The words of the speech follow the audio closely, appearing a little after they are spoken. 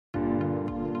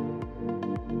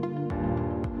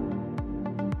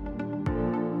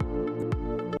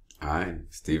Hi,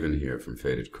 Stephen here from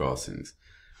Faded Crossings.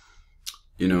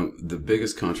 You know, the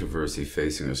biggest controversy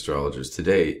facing astrologers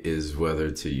today is whether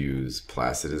to use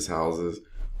Placidus houses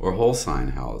or whole sign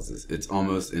houses. It's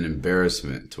almost an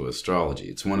embarrassment to astrology.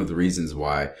 It's one of the reasons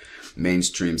why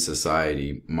mainstream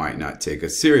society might not take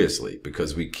us seriously,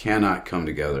 because we cannot come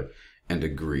together and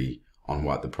agree on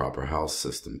what the proper house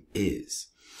system is.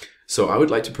 So I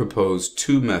would like to propose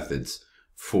two methods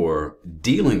for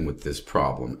dealing with this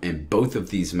problem, and both of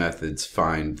these methods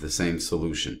find the same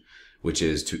solution, which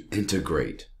is to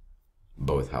integrate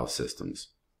both house systems.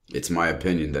 It's my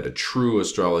opinion that a true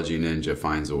astrology ninja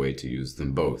finds a way to use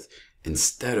them both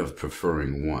instead of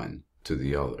preferring one to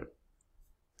the other.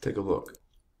 Take a look.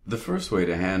 The first way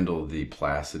to handle the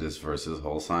Placidus versus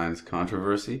whole signs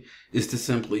controversy is to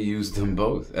simply use them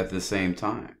both at the same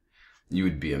time. You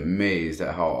would be amazed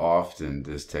at how often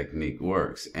this technique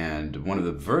works. And one of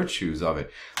the virtues of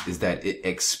it is that it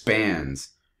expands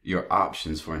your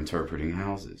options for interpreting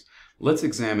houses. Let's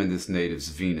examine this native's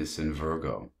Venus in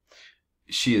Virgo.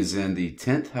 She is in the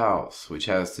 10th house, which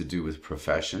has to do with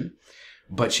profession,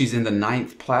 but she's in the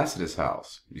 9th Placidus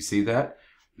house. You see that?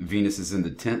 Venus is in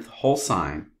the 10th whole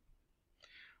sign,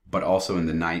 but also in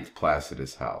the 9th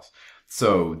Placidus house.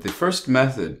 So the first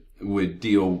method would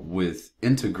deal with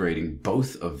integrating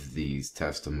both of these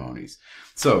testimonies.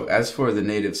 So as for the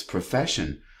native's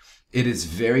profession, it is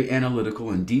very analytical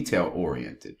and detail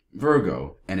oriented,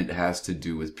 Virgo, and it has to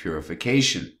do with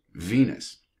purification,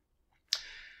 Venus.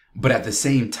 But at the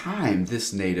same time,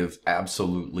 this native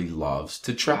absolutely loves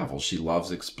to travel. She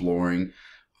loves exploring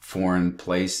foreign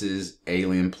places,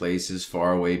 alien places,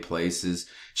 faraway places.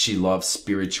 She loves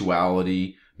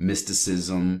spirituality,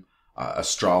 mysticism,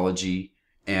 astrology,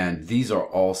 and these are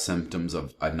all symptoms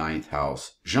of a 9th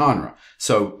house genre.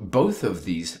 So both of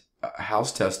these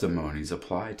house testimonies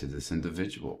apply to this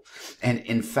individual. And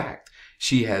in fact,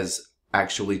 she has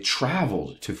actually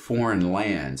traveled to foreign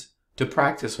lands to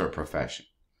practice her profession.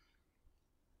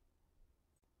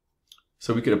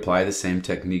 So we could apply the same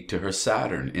technique to her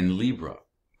Saturn in Libra,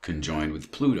 conjoined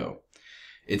with Pluto.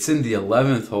 It's in the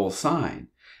 11th whole sign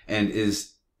and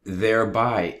is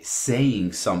thereby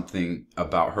saying something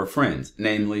about her friends,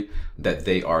 namely that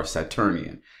they are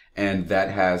Saturnian. And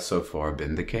that has so far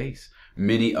been the case.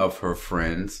 Many of her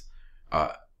friends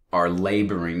are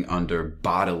laboring under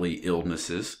bodily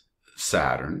illnesses,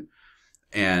 Saturn,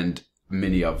 and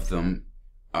many of them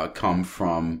come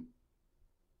from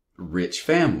rich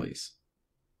families.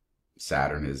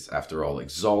 Saturn is, after all,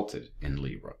 exalted in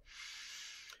Libra.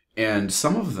 And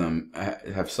some of them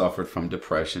have suffered from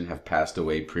depression, have passed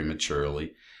away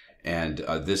prematurely. And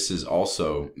this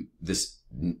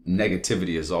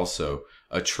negativity is also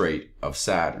a trait of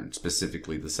Saturn,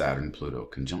 specifically the Saturn-Pluto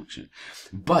conjunction.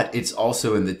 But it's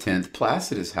also in the 10th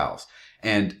Placidus house.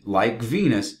 And like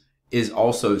Venus, is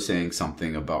also saying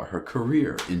something about her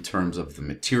career in terms of the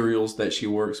materials that she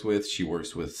works with. She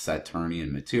works with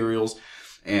Saturnian materials.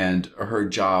 And her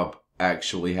job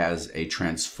actually has a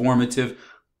transformative,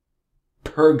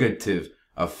 purgative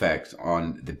effect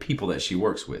on the people that she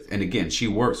works with. And again, she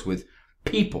works with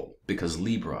people because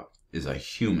Libra is a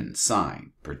human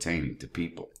sign pertaining to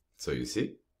people. So you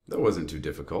see, that wasn't too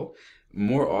difficult.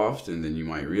 More often than you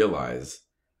might realize,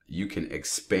 you can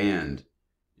expand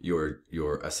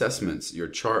your assessments, your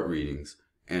chart readings,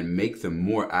 and make them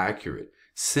more accurate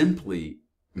simply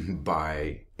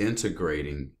by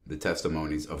integrating the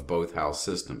testimonies of both house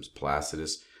systems,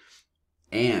 Placidus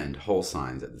and whole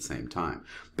signs at the same time.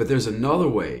 But there's another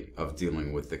way of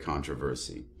dealing with the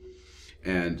controversy.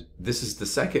 And this is the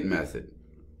second method.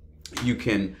 You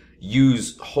can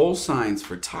use whole signs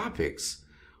for topics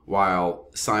while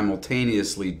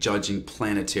simultaneously judging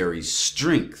planetary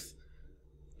strength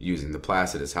using the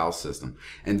Placidus house system.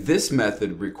 And this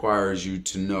method requires you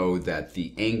to know that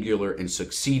the angular and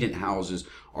succedent houses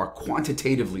are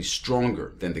quantitatively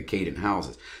stronger than the cadent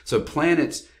houses. So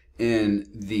planets in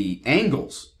the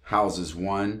angles, houses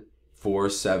 1, 4,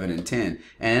 7, and 10,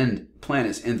 and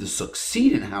planets in the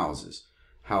succedent houses,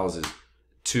 houses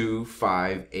 2,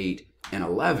 5, 8, and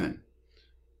 11.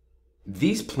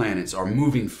 These planets are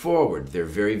moving forward. They're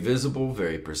very visible,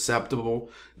 very perceptible.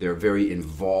 They're very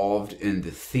involved in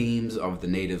the themes of the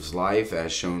native's life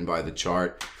as shown by the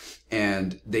chart.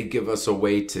 And they give us a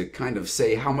way to kind of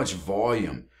say how much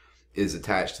volume is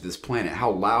attached to this planet.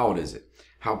 How loud is it?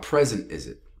 How present is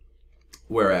it?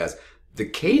 Whereas the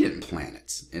cadent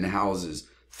planets in houses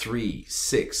 3,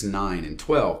 6, 9, and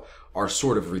 12 are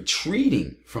sort of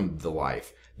retreating from the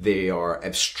life. They are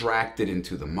abstracted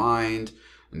into the mind.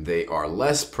 They are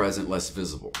less present, less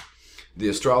visible. The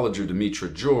astrologer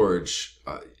Demetra George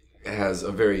has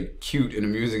a very cute and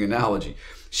amusing analogy.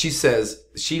 She says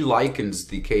she likens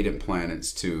the Cadent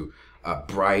planets to a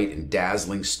bright and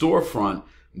dazzling storefront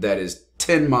that is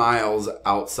 10 miles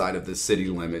outside of the city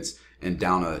limits and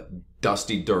down a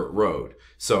dusty dirt road.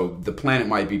 So the planet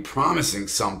might be promising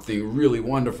something really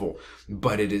wonderful,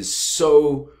 but it is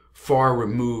so far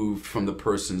removed from the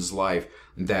person's life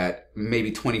that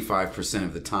maybe 25%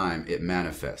 of the time it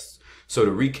manifests. So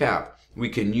to recap, we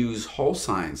can use whole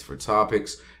signs for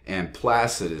topics and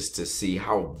Placidus to see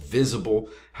how visible,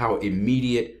 how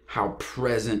immediate, how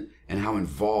present, and how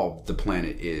involved the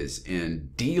planet is in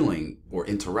dealing or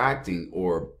interacting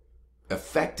or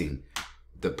affecting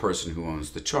the person who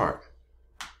owns the chart.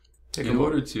 In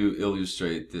order to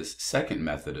illustrate this second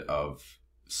method of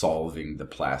solving the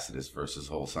Placidus versus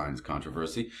whole signs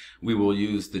controversy, we will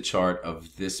use the chart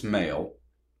of this male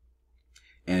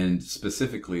and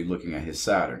specifically looking at his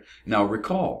Saturn. Now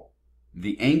recall,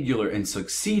 the angular and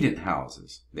succedent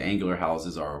houses. The angular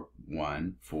houses are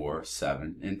 1, 4,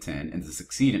 7, and 10, and the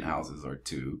succedent houses are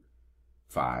 2,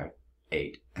 5,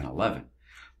 8, and 11.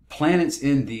 Planets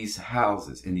in these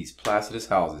houses, in these Placidus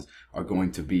houses, are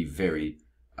going to be very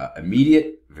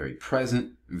immediate, very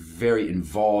present, very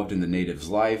involved in the native's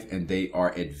life, and they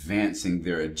are advancing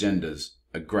their agendas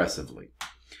aggressively.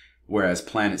 Whereas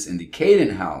planets in the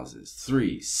Cadent houses,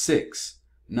 3, 6,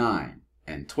 9,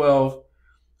 and 12,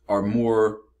 are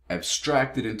more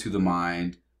abstracted into the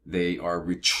mind. They are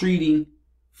retreating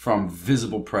from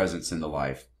visible presence in the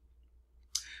life.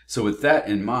 So with that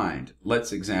in mind,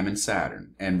 let's examine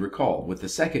Saturn. And recall, with the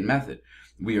second method,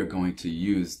 we are going to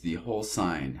use the whole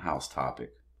sign house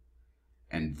topic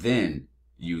and then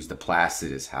use the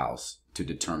Placidus house to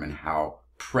determine how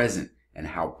present and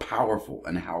how powerful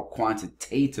and how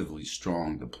quantitatively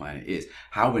strong the planet is,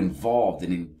 how involved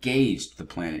and engaged the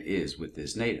planet is with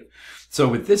this native. So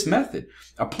with this method,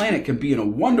 a planet can be in a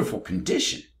wonderful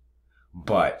condition,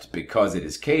 but because it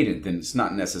is cadent, then it's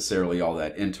not necessarily all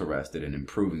that interested in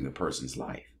improving the person's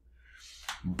life.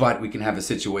 But we can have a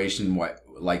situation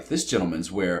like this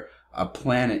gentleman's, where a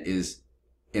planet is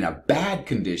in a bad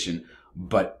condition,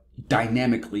 but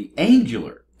dynamically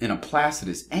angular in a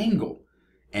Placidus angle,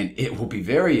 and it will be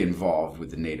very involved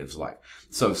with the native's life.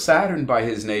 So Saturn, by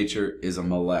his nature, is a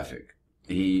malefic.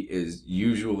 He is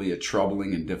usually a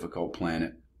troubling and difficult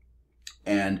planet.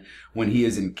 And when he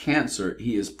is in Cancer,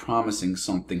 he is promising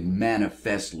something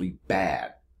manifestly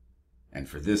bad. And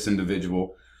for this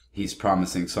individual, he's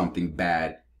promising something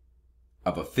bad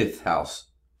of a fifth house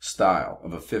style,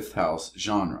 of a fifth house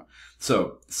genre.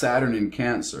 So Saturn in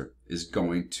Cancer is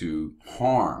going to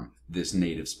harm this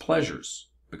native's pleasures,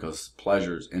 because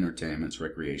pleasures, entertainments,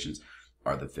 recreations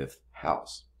are the fifth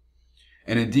house.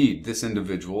 And indeed, this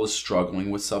individual is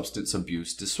struggling with substance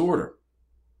abuse disorder.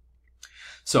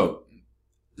 So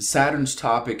Saturn's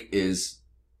topic is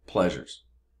pleasures,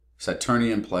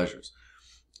 Saturnian pleasures.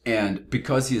 And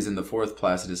because he is in the fourth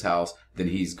Placidus house, then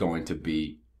he's going to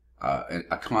be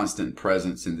a constant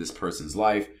presence in this person's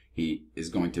life. He is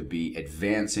going to be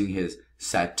advancing his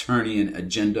Saturnian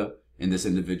agenda in this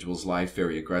individual's life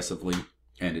very aggressively,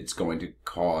 and it's going to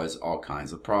cause all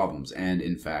kinds of problems, and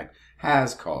in fact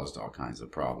has caused all kinds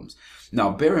of problems.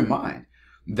 Now bear in mind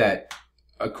that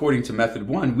according to method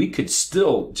 1, we could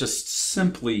still just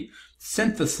simply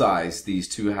synthesize these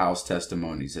two house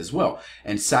testimonies as well,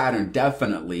 and Saturn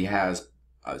definitely has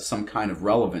some kind of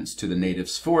relevance to the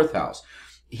native's fourth house.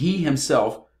 He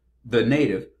himself, the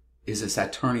native, is a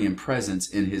Saturnian presence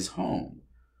in his home.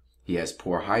 He has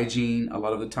poor hygiene a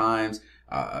lot of the times,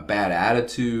 a bad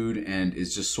attitude, and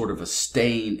is just sort of a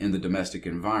stain in the domestic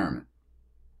environment.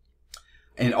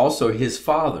 And also his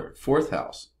father, fourth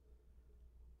house,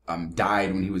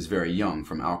 died when he was very young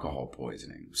from alcohol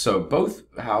poisoning. So both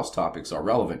house topics are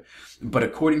relevant. But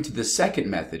according to the second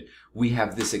method, we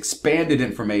have this expanded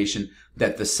information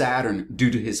that the Saturn, due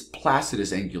to his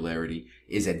Placidus angularity,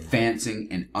 is advancing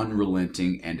and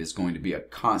unrelenting and is going to be a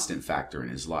constant factor in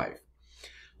his life.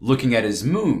 Looking at his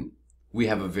moon, we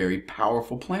have a very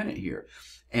powerful planet here.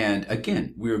 And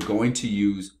again, we're going to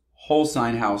use whole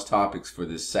sign house topics for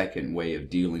this second way of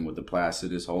dealing with the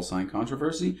Placidus whole sign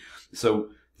controversy. So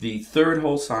the third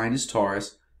whole sign is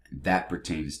Taurus, and that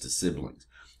pertains to siblings.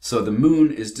 So the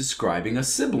moon is describing a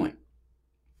sibling,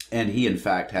 and he in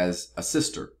fact has a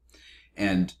sister.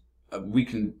 And we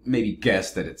can maybe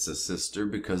guess that it's a sister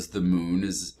because the moon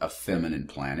is a feminine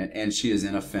planet and she is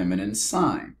in a feminine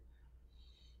sign,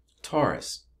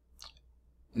 Taurus.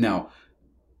 Now,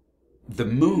 the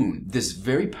moon, this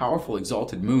very powerful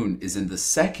exalted moon, is in the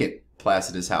second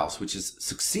Placidus house, which is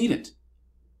succedent.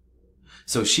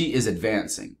 So she is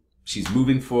advancing. She's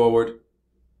moving forward.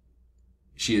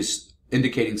 She is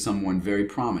indicating someone very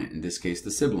prominent, in this case,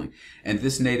 the sibling. And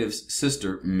this native's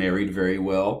sister married very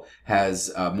well,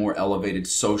 has a more elevated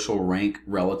social rank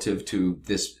relative to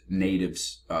this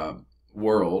native's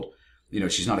world. You know,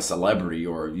 she's not a celebrity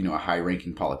or, you know, a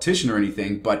high-ranking politician or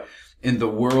anything, but in the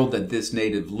world that this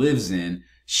native lives in,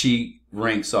 she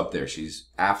ranks up there. She's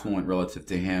affluent relative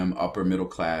to him, upper middle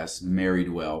class, married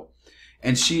well.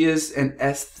 And she is an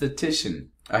esthetician,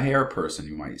 a hair person,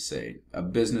 you might say, a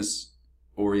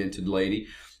business-oriented lady,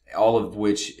 all of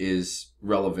which is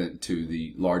relevant to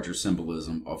the larger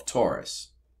symbolism of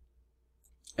Taurus.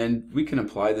 And we can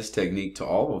apply this technique to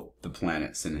all of the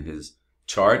planets in his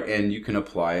chart, and you can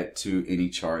apply it to any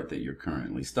chart that you're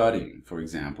currently studying. For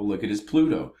example, look at his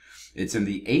Pluto. It's in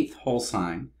the 8th whole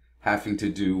sign, having to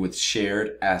do with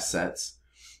shared assets,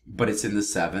 but it's in the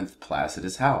 7th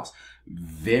Placidus house.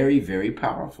 Very, very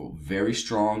powerful, very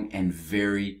strong, and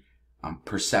very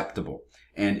perceptible.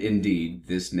 And indeed,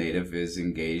 this native is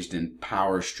engaged in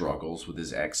power struggles with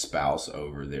his ex-spouse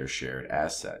over their shared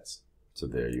assets. So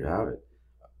there you have it.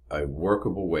 A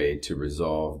workable way to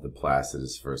resolve the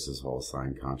Placidus versus whole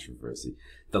sign controversy.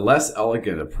 The less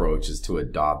elegant approach is to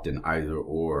adopt an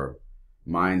either-or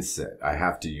mindset. I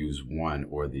have to use one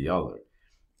or the other.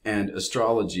 And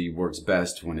astrology works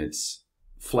best when it's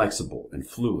flexible and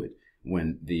fluid,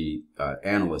 when the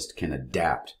analyst can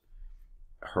adapt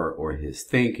her or his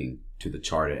thinking to the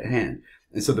chart at hand.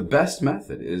 And so the best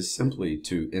method is simply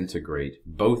to integrate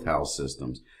both house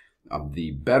systems.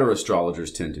 The better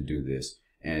astrologers tend to do this,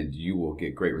 and you will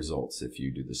get great results if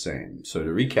you do the same. So to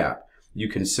recap, you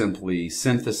can simply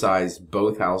synthesize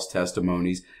both house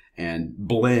testimonies and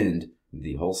blend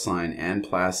the whole sign and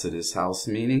Placidus house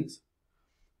meanings.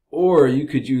 Or you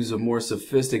could use a more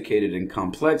sophisticated and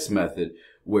complex method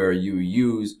where you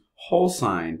use whole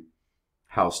sign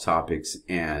house topics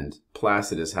and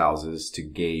Placidus houses to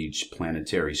gauge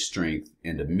planetary strength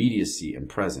and immediacy and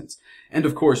presence. And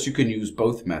of course, you can use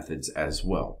both methods as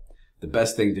well. The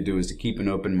best thing to do is to keep an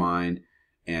open mind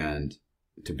and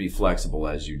to be flexible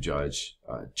as you judge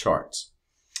charts.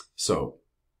 So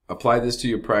apply this to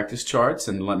your practice charts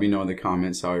and let me know in the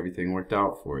comments how everything worked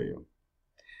out for you.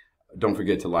 Don't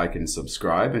forget to like and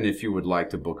subscribe. And if you would like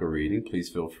to book a reading, please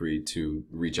feel free to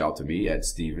reach out to me at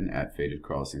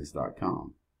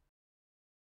Stephen@fadedcrossings.com.